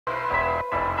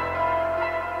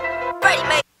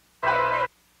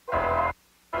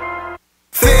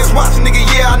Feds watching, nigga,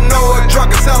 yeah, I know it.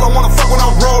 Drunk as hell, I wanna fuck when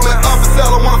I'm rolling. Up as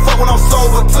hell, I wanna fuck when I'm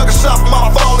sober. Took a shot from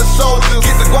my fallen soldiers.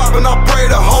 Get the guap and I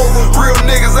pray to Hova. Real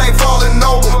niggas ain't falling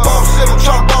over. Ball shit, I'm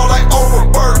tryna ball like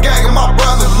Oprah. Bird gang and my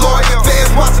brother's lawyer.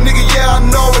 Feds watching, nigga, yeah, I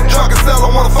know it. Drunk as hell,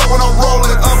 I wanna fuck when I'm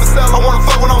rolling. Up as hell, I wanna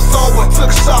fuck when I'm sober. Took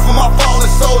a shot from my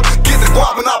fallen soldiers. Get the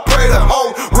guap and I pray to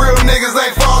Hova. Real niggas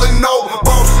ain't falling over.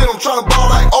 Ball shit, I'm tryna ball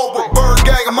like Oprah. Bird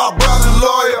gang and my brother's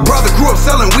lawyer. Brother grew up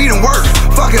selling weed and work.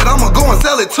 Fuck it, I'ma go and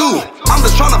sell it too. I'm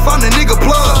just tryna find a nigga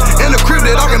plug in a crib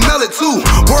that I can mail it to.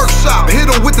 Workshop, hit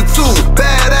him with the tool.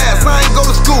 Badass, I ain't go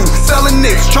to school. Selling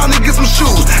nicks, tryna get some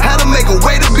shoes. Had to make a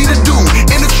way to be the dude.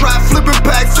 In the trap, flipping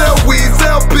packs, sell weed,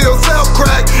 sell pills, sell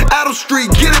crack. Adam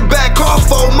Street, get it back, call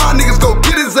for my niggas go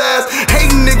get his ass.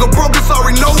 Hating nigga, broke,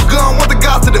 sorry, no gun. Want the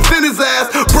guys to defend his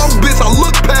ass. Broke bitch, I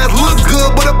look past, look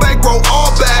good, but a bankroll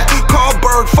all bad. Call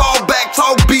Berg, fall back,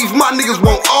 talk beef. My niggas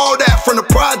want all that from the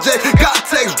project. Got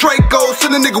text Draco,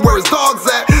 send a nigga where his dogs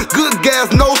at. Good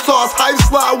gas, no sauce, hype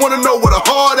slide, wanna know where the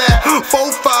hard at.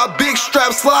 4-5, big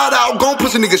strap, slide out, gon'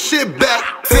 push a nigga shit back.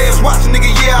 Feds watching,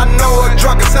 nigga, yeah, I know it.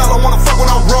 Drunk as hell, I wanna fuck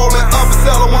when I'm rolling. Up as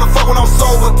hell, I wanna fuck when I'm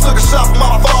sober. Took a shot from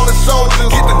my fallen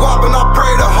soldiers. Get the guap and I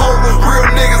pray to Hova. Real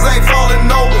niggas ain't falling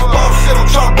over. Ball shit, I'm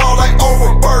tryna ball like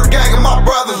Oprah. Bird gang and my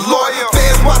brother's lawyer.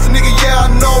 Feds watching, nigga, yeah,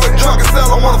 I know it. Drunk as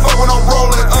hell, I wanna fuck when I'm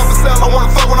rolling. Up as hell, I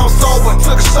wanna fuck when I'm sober.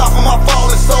 Took a shot from my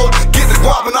fallen soldiers. Get the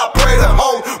guap and I pray to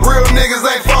Hova. Real niggas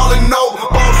ain't falling over.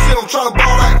 Ball shit, I'm tryna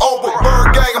ball like Oprah.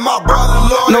 Bird gang and my brother's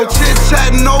lawyer. No chit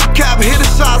chat, no cap, hit a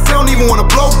shot, they don't even wanna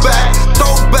blow back.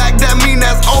 Throw back, that mean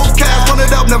that's old cash. Run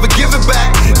it up, never give it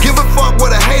back. Give a fuck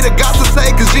what a hater got to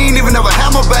say, cause you ain't even never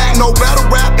had my back. No battle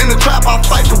rap in the trap, I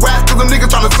fight the rats, cause them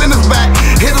niggas tryna send us back.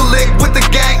 Hit a lick with the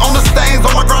gang on the stains,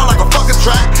 on my ground like a fucking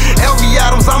track. LV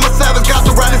Adams, I'm a savage, got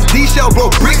the riders, D-shell, blow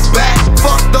bricks back.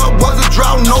 Fucked up, was a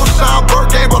drought, no shine, Bird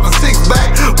game brought the 6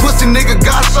 back. Pussy nigga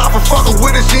got shot for fucking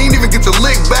with it, she ain't even get your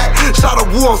lick back. Shot a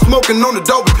woo, I'm smoking on the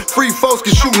dope. Free folks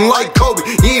get shooting like Kobe.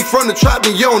 You ain't from the trap,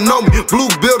 then you don't know me. Blue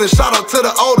building, shout out to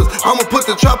the oldest. I'ma put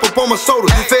the trap up on my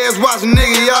shoulders. Feds watching,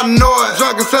 nigga, y'all know it.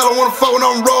 Drunk as hell, I wanna fuck when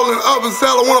I'm rolling. Up as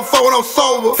hell, I wanna fuck when I'm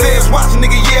sober. Feds watching,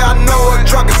 nigga, yeah, I know it.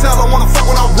 Drunk as hell, I wanna fuck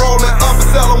when I'm rolling. Up as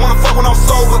hell, I wanna fuck when I'm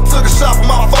sober. Took a shot from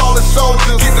my fallen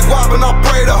soldiers. Get the guap and I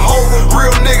pray to Hova.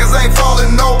 Real niggas ain't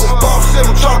falling over. Ball shit,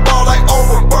 I'm tryna ball like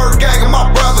Oprah. Bird gang and my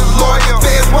brother's lawyer.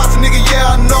 Feds watching, nigga,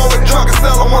 yeah, I know it. Drunk as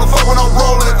hell, I wanna fuck when I'm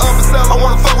rolling. Up as hell, I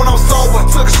wanna fuck when I'm sober.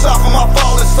 Took a shot from my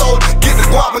fallen soldiers. Get the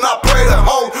guap and I pray to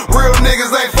Hova. Real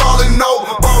niggas ain't falling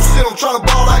over. Ball shit, I'm tryna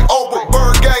ball like Oprah.